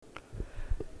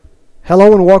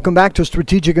Hello and welcome back to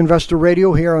Strategic Investor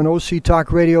Radio here on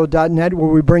octalkradio.net, where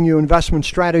we bring you investment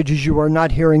strategies you are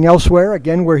not hearing elsewhere.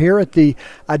 Again, we're here at the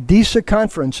ADISA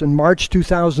conference in March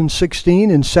 2016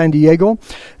 in San Diego,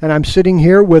 and I'm sitting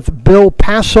here with Bill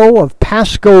Paso of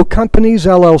Pasco Companies,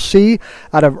 LLC,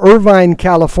 out of Irvine,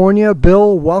 California.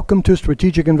 Bill, welcome to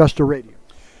Strategic Investor Radio.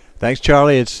 Thanks,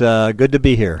 Charlie. It's good to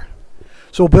be here.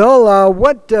 So, Bill,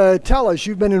 tell us,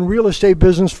 you've been in real estate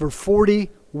business for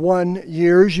 41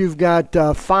 years. You've got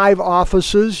 5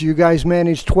 offices. You guys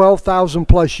manage 12,000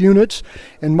 plus units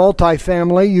in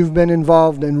multifamily. You've been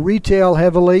involved in retail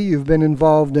heavily. You've been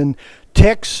involved in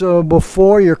techs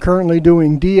before. You're currently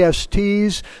doing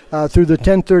DSTs through the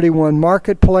 1031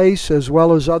 marketplace, as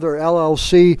well as other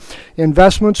LLC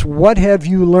investments. What have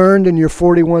you learned in your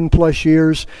 41 plus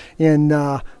years in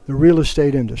the real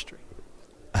estate industry?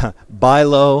 Buy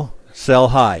low, sell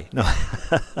high. No.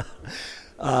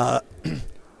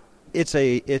 It's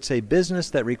a business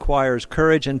that requires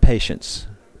courage and patience.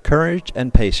 Courage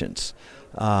and patience.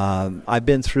 I've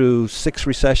been through 6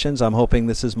 recessions. I'm hoping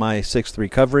this is my 6th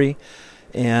recovery.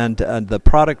 And the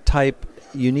product type,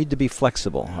 you need to be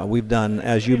flexible. We've done,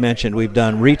 as you mentioned, we've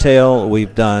done retail,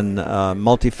 we've done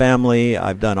multifamily,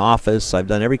 I've done office, I've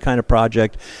done every kind of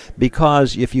project,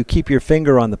 because if you keep your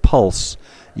finger on the pulse,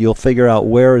 you'll figure out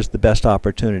where is the best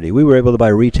opportunity. We were able to buy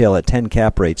retail at 10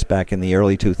 cap rates back in the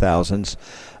early 2000s,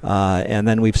 and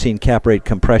then we've seen cap rate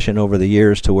compression over the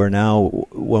years to where now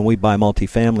when we buy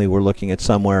multifamily, we're looking at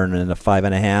somewhere in the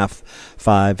 5.5%,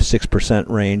 6%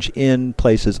 range in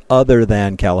places other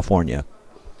than California.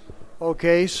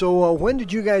 Okay, so when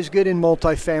did you guys get in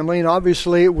multifamily? And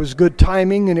obviously it was good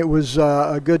timing, and it was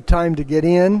a good time to get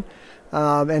in.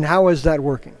 And how is that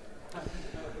working?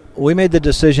 We made the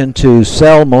decision to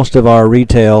sell most of our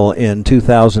retail in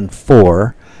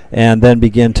 2004 and then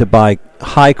begin to buy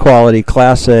high-quality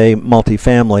Class A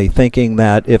multifamily, thinking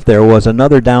that if there was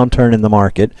another downturn in the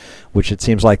market, which it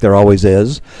seems like there always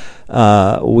is,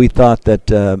 we thought that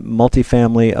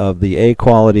multifamily of the A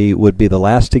quality would be the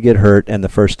last to get hurt and the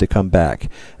first to come back.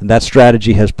 And that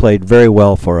strategy has played very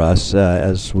well for us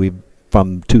as we've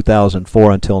from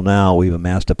 2004 until now, we've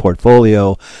amassed a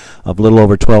portfolio of a little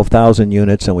over 12,000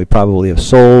 units, and we probably have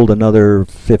sold another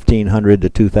 1,500 to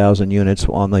 2,000 units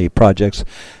on the projects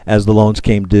as the loans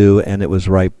came due, and it was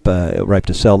ripe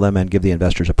to sell them and give the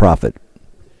investors a profit.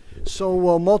 So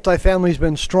multifamily's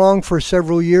been strong for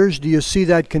several years. Do you see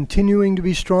that continuing to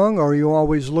be strong, or are you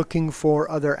always looking for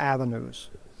other avenues?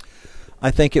 I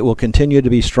think it will continue to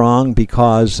be strong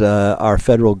because our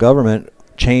federal government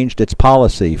changed its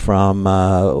policy from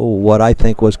what I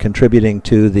think was contributing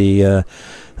to the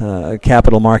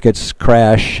capital markets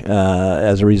crash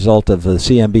as a result of the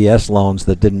CMBS loans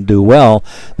that didn't do well.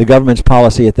 The government's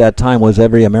policy at that time was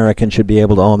every American should be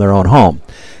able to own their own home.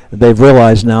 They've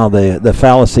realized now the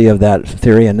fallacy of that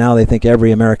theory, and now they think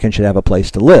every American should have a place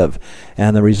to live.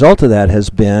 And the result of that has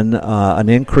been an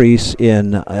increase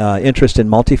in interest in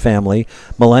multifamily.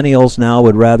 Millennials now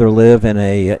would rather live in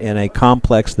a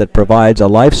complex that provides a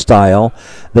lifestyle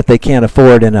that they can't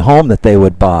afford in a home that they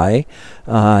would buy.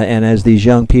 And as these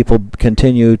young people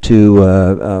continue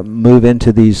to move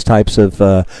into these types of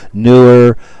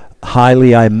newer, highly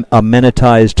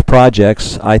amenitized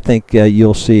projects, I think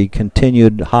you'll see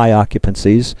continued high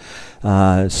occupancies.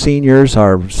 Seniors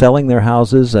are selling their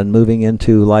houses and moving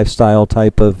into lifestyle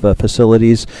type of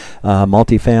facilities,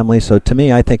 multifamily. So to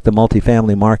me, I think the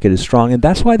multifamily market is strong, and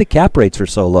that's why the cap rates are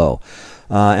so low.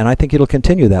 And I think it'll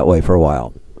continue that way for a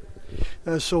while.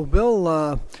 So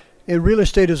Bill, real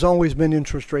estate has always been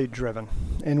interest rate driven,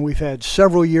 and we've had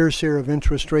several years here of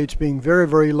interest rates being very,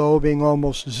 very low, being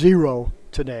almost zero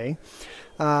today.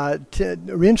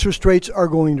 Interest rates are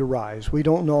going to rise. We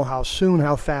don't know how soon,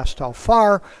 how fast, how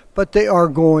far, but they are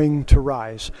going to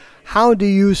rise. How do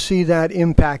you see that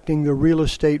impacting the real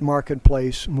estate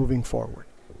marketplace moving forward?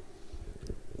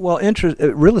 Well,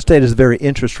 real estate is a very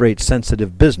interest rate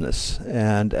sensitive business,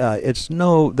 and there's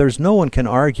no one can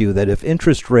argue that if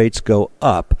interest rates go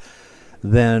up,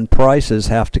 then prices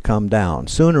have to come down.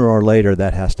 Sooner or later,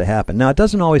 that has to happen. Now, it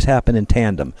doesn't always happen in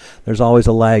tandem. There's always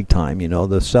a lag time. You know,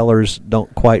 the sellers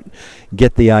don't quite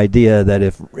get the idea that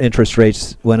if interest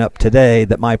rates went up today,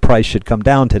 that my price should come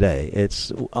down today.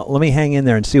 It's let me hang in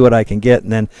there and see what I can get,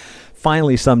 and then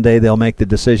finally someday they'll make the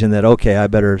decision that, okay, I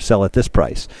better sell at this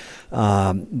price.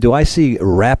 Do I see a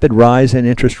rapid rise in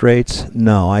interest rates?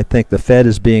 No, I think the Fed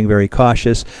is being very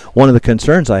cautious. One of the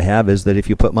concerns I have is that if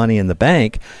you put money in the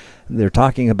bank, They're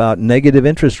talking about negative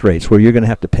interest rates where you're going to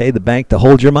have to pay the bank to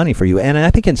hold your money for you. And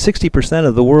I think in 60%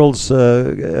 of the world's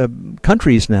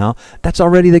countries now, that's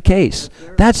already the case.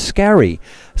 That's scary.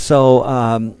 So,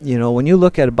 when you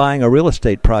look at buying a real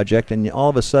estate project and all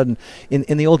of a sudden,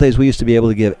 in the old days, we used to be able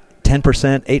to give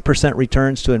 10%, 8%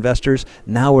 returns to investors.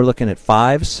 Now we're looking at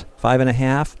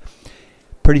 5.5%.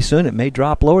 Pretty soon it may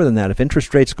drop lower than that. If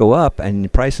interest rates go up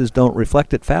and prices don't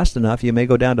reflect it fast enough, you may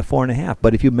go down to 4.5%.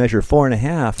 But if you measure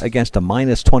 4.5% against a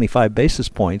minus 25 basis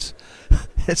points,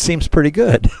 it seems pretty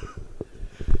good.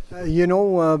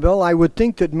 Bill, I would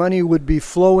think that money would be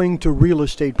flowing to real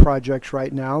estate projects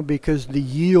right now because the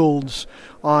yields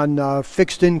on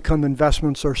fixed income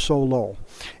investments are so low.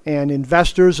 And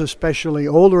investors, especially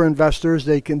older investors,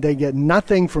 they get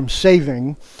nothing from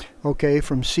saving, from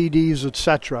CDs,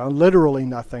 etc., literally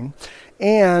nothing.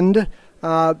 And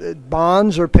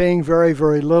bonds are paying very,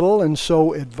 very little, and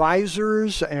so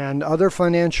advisors and other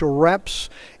financial reps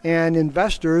and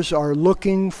investors are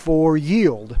looking for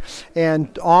yield.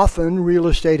 And often real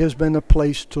estate has been a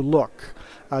place to look.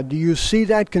 Do you see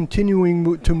that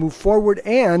continuing to move forward?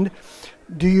 And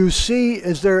do you see,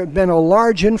 has there been a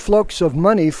large influx of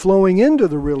money flowing into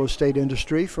the real estate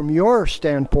industry from your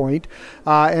standpoint?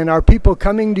 And are people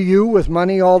coming to you with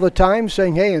money all the time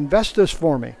saying, hey, invest this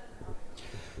for me?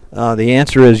 The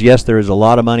answer is yes, there is a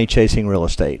lot of money chasing real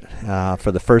estate.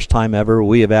 For the first time ever,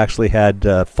 we have actually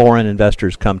had foreign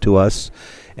investors come to us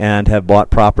and have bought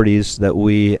properties that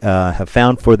we have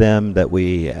found for them, that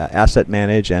we asset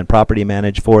manage and property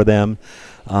manage for them.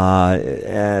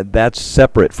 That's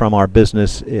separate from our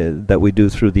business that we do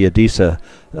through the Adisa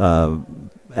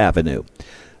Avenue.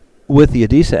 With the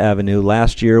Adisa Avenue,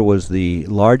 last year was the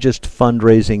largest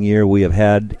fundraising year we have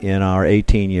had in our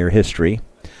 18-year history.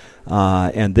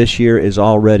 And this year is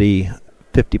already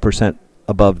 50%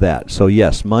 above that. So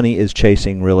yes, money is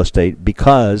chasing real estate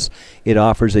because it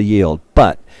offers a yield.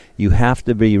 But you have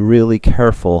to be really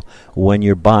careful when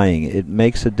you're buying. It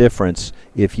makes a difference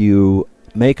if you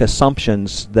make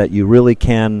assumptions that you really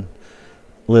can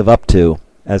live up to,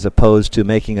 as opposed to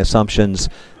making assumptions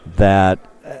that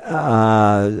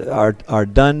are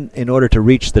done in order to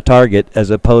reach the target, as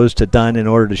opposed to done in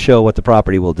order to show what the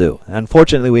property will do.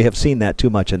 Unfortunately, we have seen that too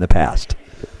much in the past.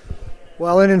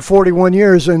 Well, and in 41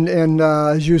 years, and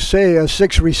as you say,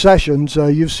 6 recessions,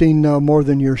 you've seen more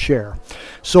than your share.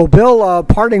 So, Bill,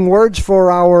 parting words for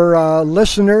our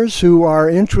listeners who are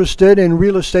interested in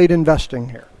real estate investing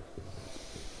here.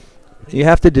 You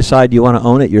have to decide, do you want to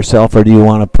own it yourself or do you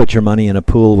want to put your money in a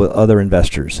pool with other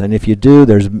investors? And if you do,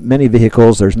 there's many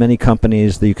vehicles, there's many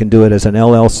companies that you can do it as an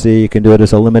LLC, you can do it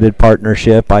as a limited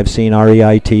partnership. I've seen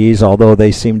REITs, although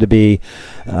they seem to be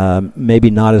maybe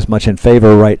not as much in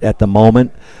favor right at the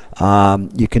moment.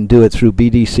 You can do it through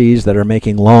BDCs that are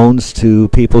making loans to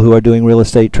people who are doing real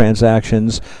estate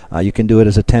transactions. You can do it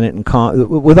as a tenant in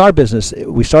with our business.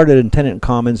 We started in tenant in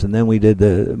commons, and then we did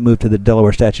the move to the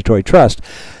Delaware Statutory Trust.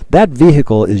 That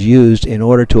vehicle is used in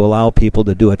order to allow people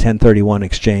to do a 1031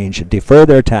 exchange, defer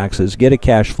their taxes, get a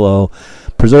cash flow,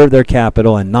 preserve their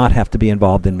capital, and not have to be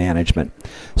involved in management.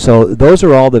 So those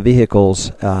are all the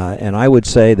vehicles, and I would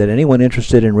say that anyone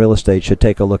interested in real estate should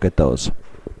take a look at those.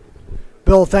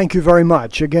 Bill, thank you very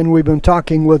much. Again, we've been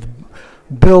talking with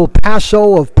Bill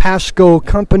Paso of Pasco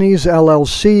Companies,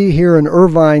 LLC, here in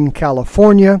Irvine,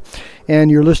 California.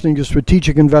 And you're listening to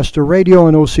Strategic Investor Radio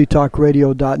on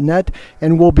octalkradio.net.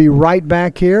 And we'll be right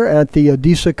back here at the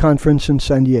Adisa Conference in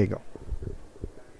San Diego.